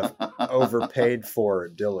people have overpaid for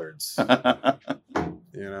at Dillard's.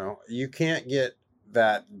 You know, you can't get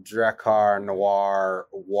that Drakkar Noir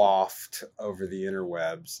waft over the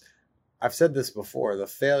interwebs. I've said this before. The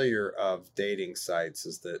failure of dating sites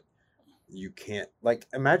is that you can't, like,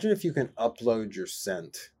 imagine if you can upload your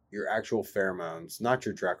scent, your actual pheromones, not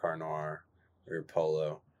your Drakkar Noir or your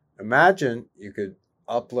Polo. Imagine you could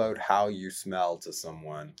upload how you smell to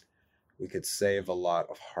someone. We could save a lot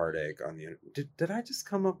of heartache on the internet. Did I just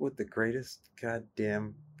come up with the greatest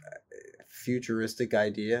goddamn futuristic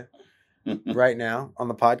idea right now on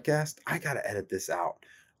the podcast? I gotta edit this out.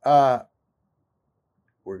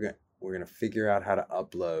 We're gonna figure out how to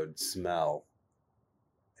upload smell,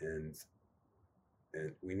 and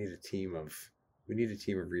we need a team of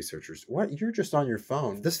researchers. What? You're just on your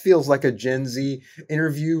phone. This feels like a Gen Z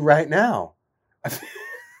interview right now.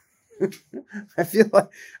 I feel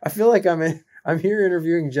like I'm here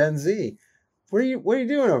interviewing Gen Z. What are you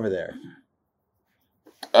doing over there?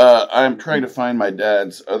 I'm trying to find my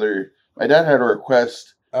dad's other. My dad had a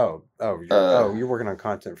request. You're working on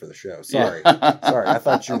content for the show. Sorry, Yeah. sorry. I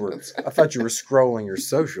thought you were scrolling your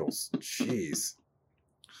socials. Jeez.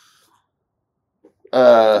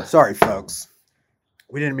 Sorry, folks.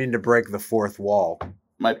 We didn't mean to break the fourth wall.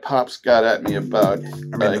 My pops got at me about.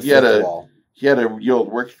 The he had fifth wall. He had a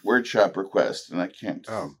old workshop request, and I can't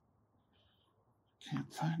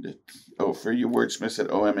find it. Oh, for you wordsmiths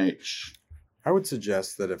at OMH. I would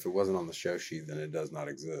suggest that if it wasn't on the show sheet, then it does not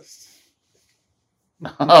exist.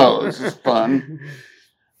 Oh, this is fun.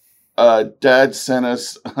 Dad sent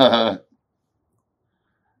us.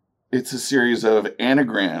 It's a series of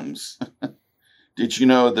anagrams. Did you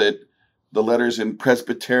know that the letters in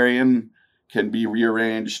Presbyterian can be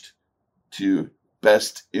rearranged to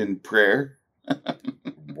best in prayer?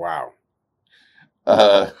 Wow.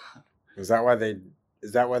 Is that why they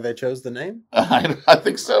chose the name? I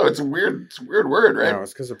think so. It's a weird word, right? No,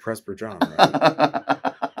 it's because of Presbyter John, right?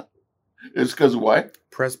 It's because of what?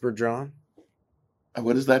 Presbyter John.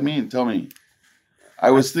 What does that mean? Tell me.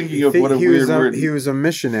 I was thinking of what a weird word. He was a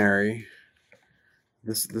missionary.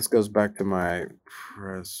 This goes back to my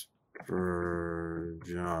Presbyter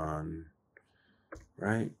John,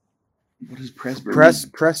 right? What is Presbyter?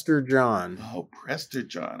 Prester John. Oh, Prester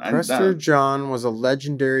John. Prester John was a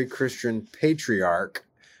legendary Christian patriarch,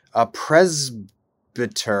 a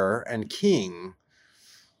presbyter, and king.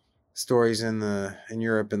 Stories in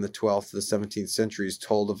Europe in the 12th to the 17th centuries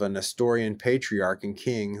told of a Nestorian patriarch and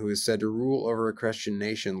king who is said to rule over a Christian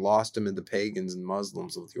nation, lost amid the pagans and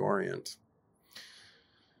Muslims of the Orient.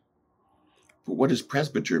 But what does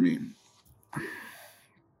presbyter mean?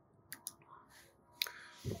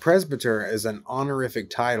 A presbyter is an honorific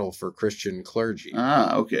title for Christian clergy.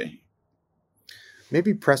 Ah, okay.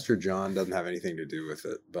 Maybe Prester John doesn't have anything to do with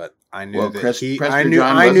it, but I knew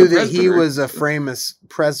that he was a famous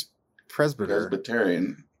presbyter.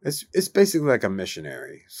 Presbyterian. It's basically like a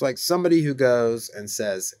missionary. It's like somebody who goes and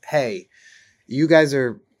says, "Hey, you guys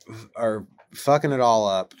are fucking it all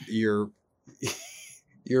up. You're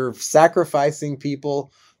sacrificing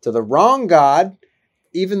people to the wrong god,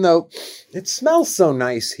 even though it smells so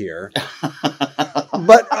nice here.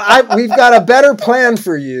 But we've got a better plan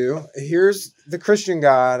for you. Here's the Christian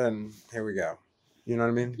God, and here we go." You know what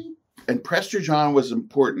I mean? And Prester John was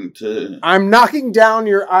important to. I'm knocking down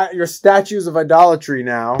your statues of idolatry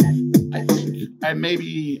now. I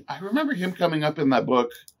remember him coming up in that book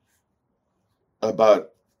about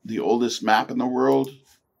the oldest map in the world.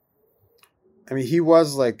 I mean, he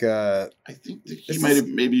was like I think that he might have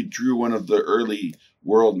maybe drew one of the early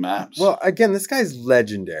world maps. Well, again, this guy's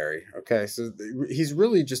legendary. Okay, so he's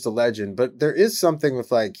really just a legend. But there is something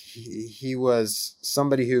with like he was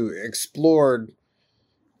somebody who explored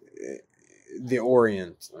the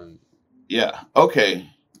Orient. And yeah.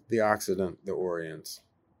 Okay. The Occident, the Orient.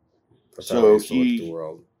 That's so how he used to look at the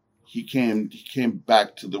world. He came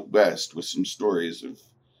back to the West with some stories of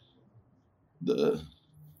the.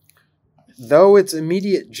 Though its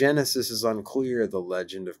immediate genesis is unclear, the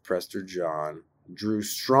legend of Prester John drew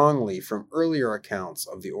strongly from earlier accounts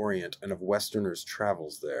of the Orient and of Westerners'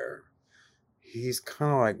 travels there. He's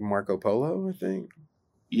kind of like Marco Polo, I think.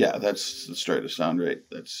 Yeah, that's starting to sound right.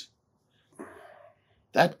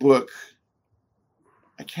 That book,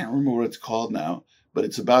 I can't remember what it's called now, but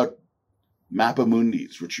it's about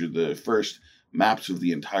Mappamundis, which are the first maps of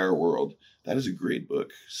the entire world. That is a great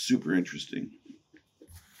book. Super interesting.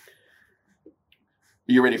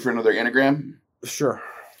 Are you ready for another anagram? Sure.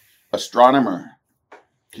 Astronomer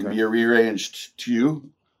can be rearranged to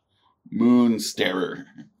Moon Starer.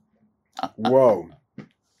 Whoa.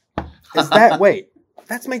 Is that, wait,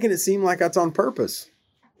 that's making it seem like that's on purpose.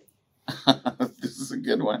 This is a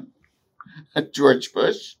good one. George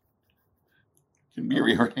Bush can be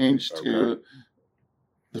rearranged to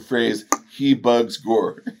the phrase, he bugs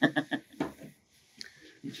Gore.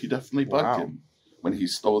 He definitely bugged him when he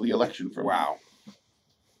stole the election from him.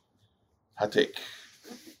 Hot take.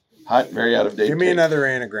 Hot, very out of date. Give me take. another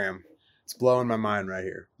anagram. It's blowing my mind right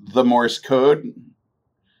here. The Morse code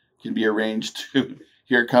can be arranged to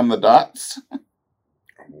here come the dots.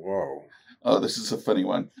 Whoa. Oh, this is a funny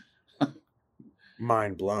one.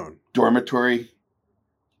 Mind blown. Dormitory.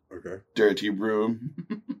 Okay. Dirty room.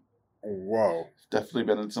 Whoa. Definitely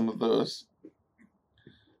been in some of those.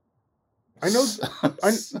 I know.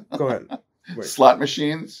 Go ahead. Wait. Slot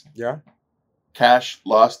machines. Yeah. Cash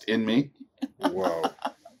lost in me. Whoa.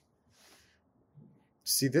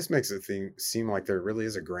 See, this makes it seem like there really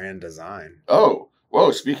is a grand design. Oh,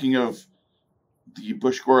 whoa. Speaking of the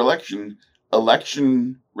Bush-Gore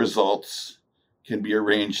election results can be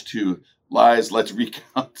arranged to lies, let's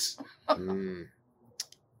recount.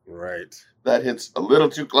 Right. That hits a little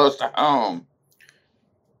too close to home.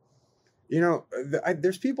 You know,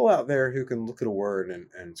 there's people out there who can look at a word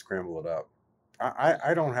and scramble it up.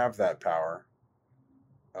 I don't have that power.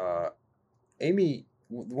 Amy,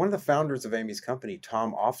 one of the founders of Amy's company,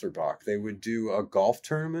 Tom Offerbach, they would do a golf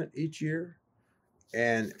tournament each year.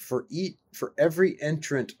 And for every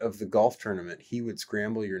entrant of the golf tournament, he would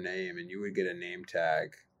scramble your name and you would get a name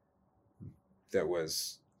tag that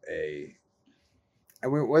was it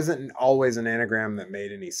wasn't always an anagram that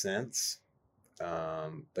made any sense.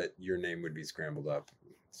 But your name would be scrambled up.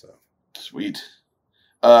 So sweet.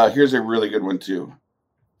 Here's a really good one too.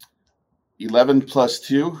 11 plus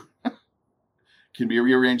 2 can be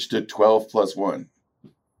rearranged to 12 plus 1.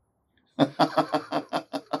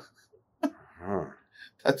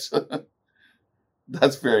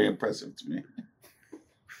 That's very impressive to me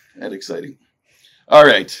and exciting. All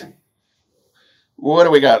right. What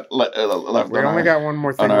do we got left? We only got one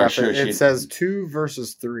more thing left. It sheet. says 2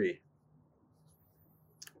 versus 3.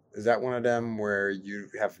 Is that one of them where you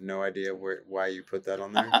have no idea why you put that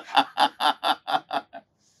on there?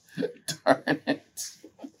 Darn it.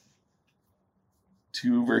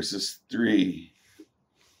 2 versus 3.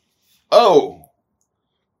 Oh!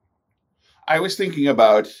 I was thinking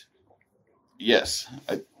about... Yes.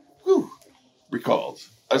 Recalled.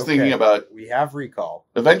 I was thinking about... We have recall.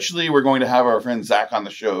 Eventually, we're going to have our friend Zach on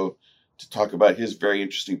the show to talk about his very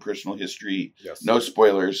interesting personal history. Yes. No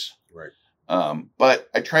spoilers. Right. But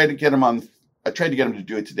I tried to get him to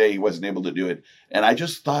do it today. He wasn't able to do it. And I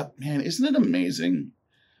just thought, man, isn't it amazing?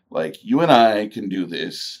 Like, you and I can do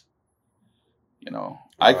this. You know,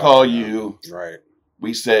 I call you. Right.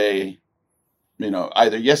 We say, you know,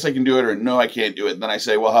 either yes, I can do it or no, I can't do it. And then I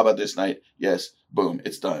say, well, how about this night? Yes. Boom.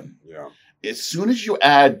 It's done. Yeah. As soon as you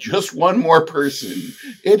add just one more person,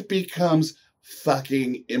 it becomes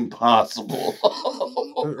fucking impossible.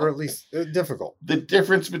 Or at least difficult. The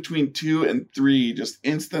difference between 2 and 3 just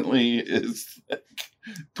instantly is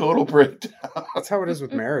total breakdown. That's how it is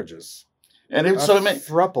with marriages. And it was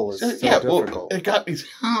throuple is so difficult. Well, it got me.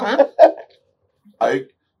 I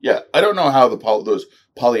don't know how those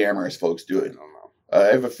polyamorous folks do it. I don't know. I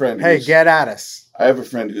have a friend. Hey, get at us. I have a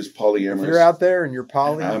friend who's polyamorous. If you're out there and you're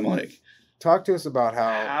poly, I'm like, talk to us about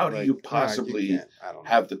how do you possibly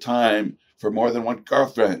have the time for more than one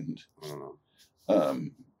girlfriend? I don't know.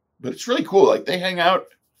 But it's really cool. Like, they hang out.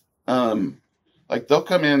 Like, they'll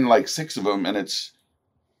come in like 6 of them, and it's,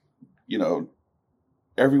 you know,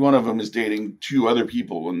 every one of them is dating 2 other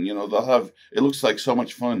people, and you know they'll have. It looks like so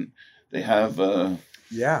much fun. They have,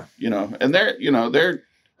 you know, and they're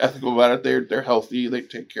ethical about it. They're healthy. They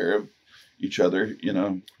take care of each other. You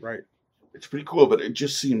know, right. It's pretty cool, but it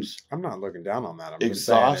just seems. I'm not looking down on that. I'm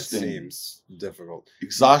exhausting. Just saying it seems difficult.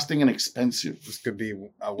 Exhausting and expensive. This could be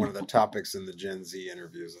one of the topics in the Gen Z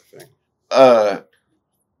interviews, I think.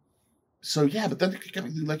 So yeah, but then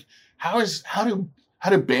like, how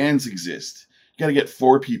do bands exist? You got to get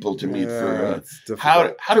 4 people to meet for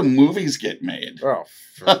how do movies get made? Oh,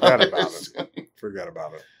 forget about it. Forget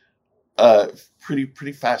about it.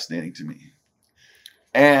 Pretty fascinating to me.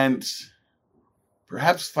 And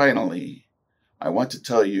perhaps finally, I want to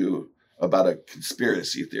tell you about a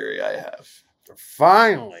conspiracy theory I have.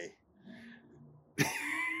 Finally.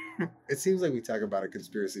 It seems like we talk about a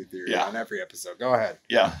conspiracy theory on every episode. Go ahead.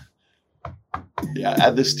 Yeah,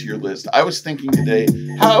 add this to your list. I was thinking today,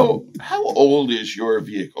 how old is your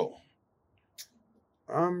vehicle?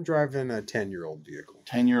 I'm driving a 10-year-old vehicle.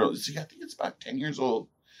 10-year-old. See, I think it's about 10 years old.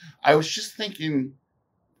 I was just thinking,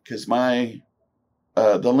 because my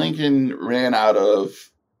The Lincoln ran out of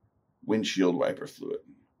windshield wiper fluid.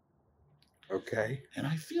 Okay. And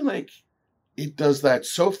I feel like it does that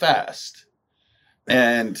so fast.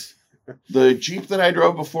 And the Jeep that I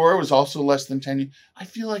drove before was also less than 10 years. I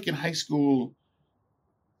feel like in high school,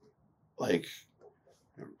 like,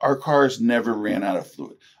 our cars never ran out of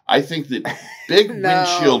fluid. I think that big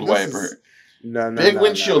windshield wiper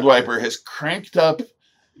wiper has cranked up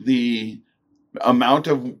the amount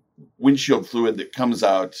of windshield fluid that comes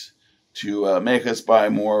out to make us buy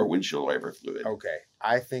more windshield wiper fluid. Okay,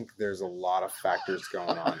 I think there's a lot of factors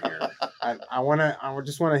going on here. I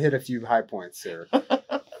just want to hit a few high points here.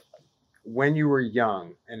 When you were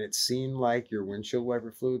young and it seemed like your windshield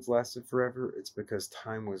wiper fluids lasted forever, it's because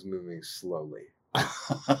time was moving slowly.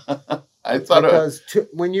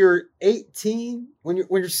 When you're 18, when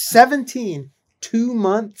you're 17, 2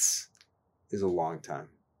 months is a long time.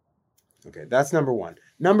 Okay, that's number one.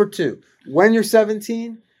 Number two, when you're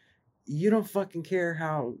 17, you don't fucking care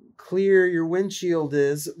how clear your windshield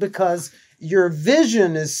is because your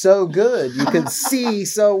vision is so good. You can see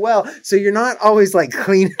so well. So you're not always like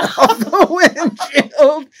cleaning off the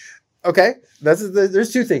windshield. Okay,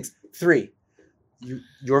 there's two things. Three,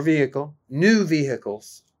 your vehicle, new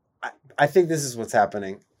vehicles. I think this is what's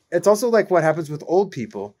happening. It's also like what happens with old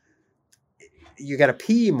people. You got to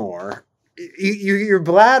pee more. Your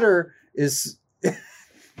bladder is.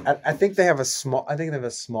 I think they have a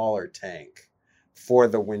smaller tank for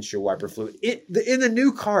the windshield wiper fluid. In the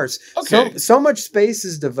new cars, okay. so much space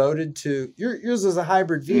is devoted to yours is a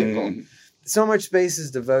hybrid vehicle. Mm. So much space is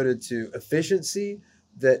devoted to efficiency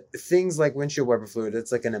that things like windshield wiper fluid,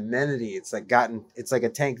 it's like an amenity. It's like a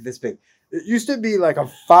tank this big. It used to be like a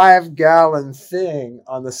 5-gallon thing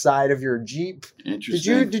on the side of your Jeep.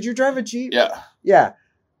 Interesting. Did you drive a Jeep? Yeah. Yeah.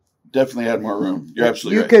 Definitely had more room. You're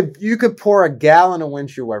absolutely right. You could pour a gallon of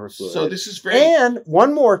windshield wiper fluid. So this is very. And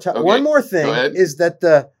one more thing is that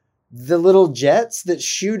the little jets that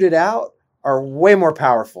shoot it out are way more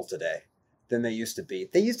powerful today than they used to be.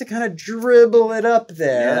 They used to kind of dribble it up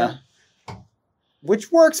there, which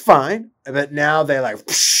works fine. But now they like.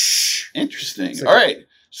 Interesting. All right.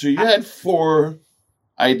 So you had 4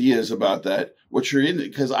 ideas about that. What you're in,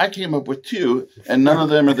 because I came up with 2, and none of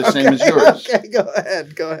them are the same as yours. Okay, go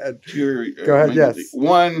ahead. Go ahead. Yes.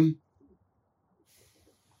 One,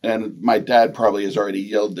 and my dad probably has already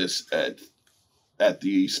yelled this at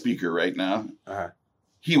the speaker right now. Uh-huh.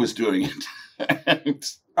 He was doing it.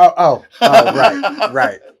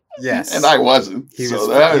 Right. Yes. And I wasn't. He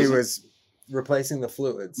was replacing the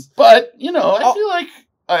fluids. But I feel like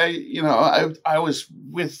I was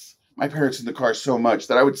with my parents in the car so much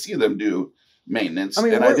that I would see them do maintenance, I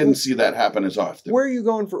didn't see that happen as often. Where are you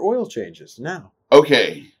going for oil changes now?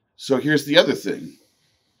 Okay, so here's the other thing.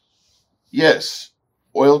 Yes,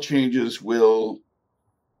 oil changes they'll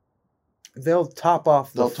top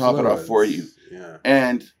off it off for you. Yeah.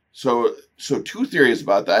 And so 2 theories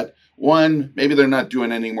about that. One, maybe they're not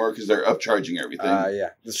doing anymore because they're upcharging everything.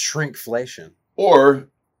 The shrinkflation. Or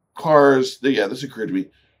cars, this occurred to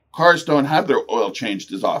me. Cars don't have their oil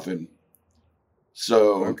changed as often.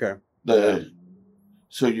 So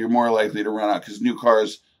so you're more likely to run out because new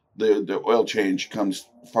cars, the oil change comes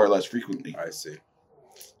far less frequently. I see.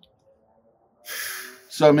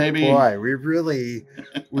 So maybe we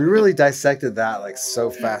really dissected that like so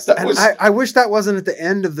fast. I wish that wasn't at the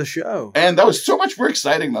end of the show. And that was so much more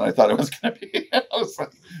exciting than I thought it was going to be. I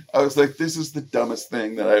was like, this is the dumbest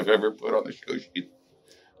thing that I've ever put on the show sheet.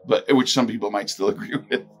 But which some people might still agree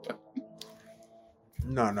with.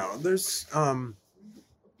 No. There's how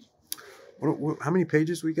many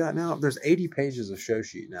pages we got now? There's 80 pages of show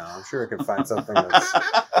sheet now. I'm sure I can find something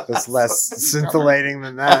that's less scintillating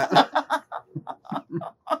than that.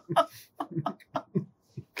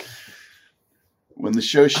 When the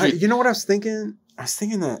show sheet, you know what I was thinking? I was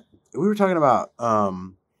thinking that we were talking about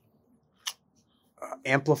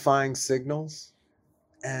amplifying signals.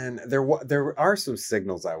 And there are some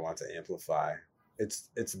signals I want to amplify. It's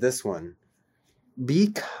this one.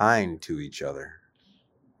 Be kind to each other.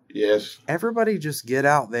 Yes. Everybody just get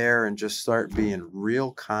out there and just start being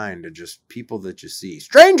real kind to just people that you see.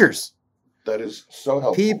 Strangers! That is so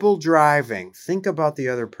helpful. People driving. Think about the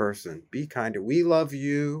other person. Be kind to. We love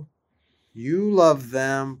you. You love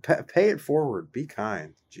them. Pay it forward. Be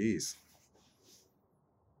kind. Jeez.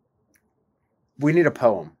 We need a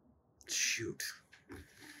poem. Shoot.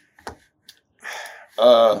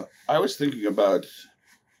 I was thinking about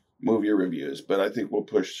movie reviews, but I think we'll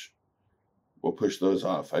push those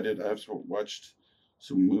off. I've watched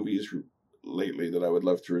some movies lately that I would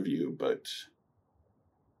love to review, but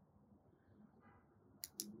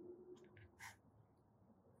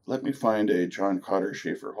let me find a John Cotter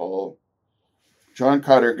Schaefer Hall. John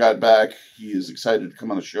Cotter got back. He is excited to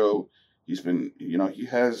come on the show. He's been, he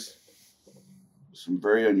has some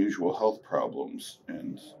very unusual health problems,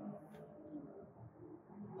 and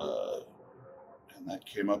that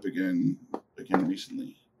came up again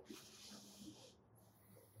recently.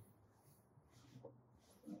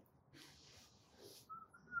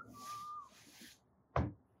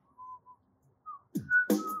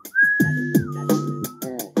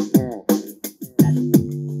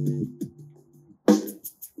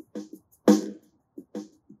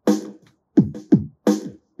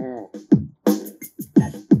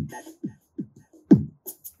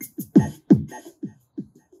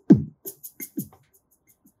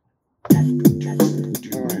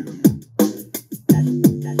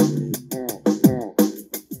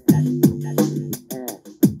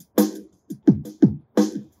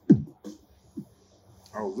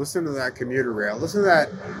 Listen to that commuter rail. Listen to that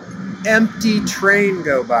empty train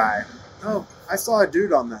go by. Oh, I saw a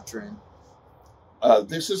dude on that train.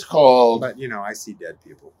 This is called... But, I see dead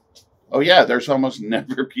people. Oh, yeah, there's almost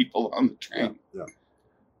never people on the train. Yeah.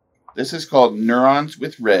 This is called Neurons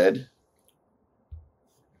with Red.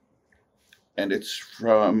 And it's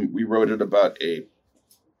we wrote it about a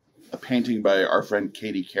painting by our friend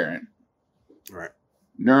Katie Karen. Right.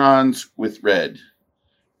 Neurons with Red.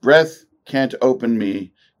 Breath can't open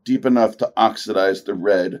me deep enough to oxidize the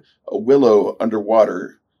red. A willow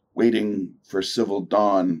underwater, waiting for civil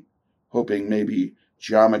dawn, hoping maybe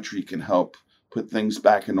geometry can help put things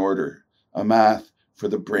back in order. A math for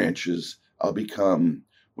the branches I'll become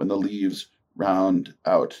when the leaves round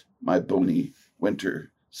out my bony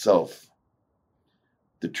winter self.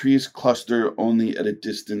 The trees cluster only at a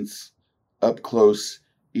distance. Up close,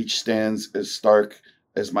 each stands as stark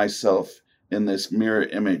as myself in this mirror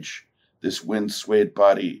image, this wind-swayed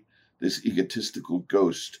body, this egotistical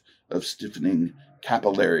ghost of stiffening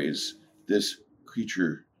capillaries, this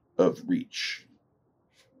creature of reach.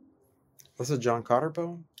 That's a John Cotter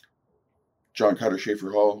poem? John Cotter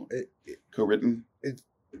Schaefer Hall, co-written.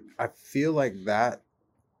 I feel like that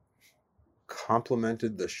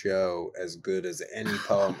complimented the show as good as any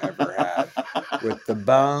poem ever had, with the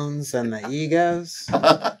bones and the egos.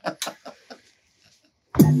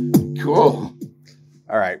 Cool.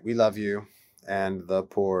 All right, we love you, and the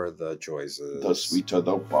poor the choices, the sweeter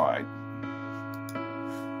the wine.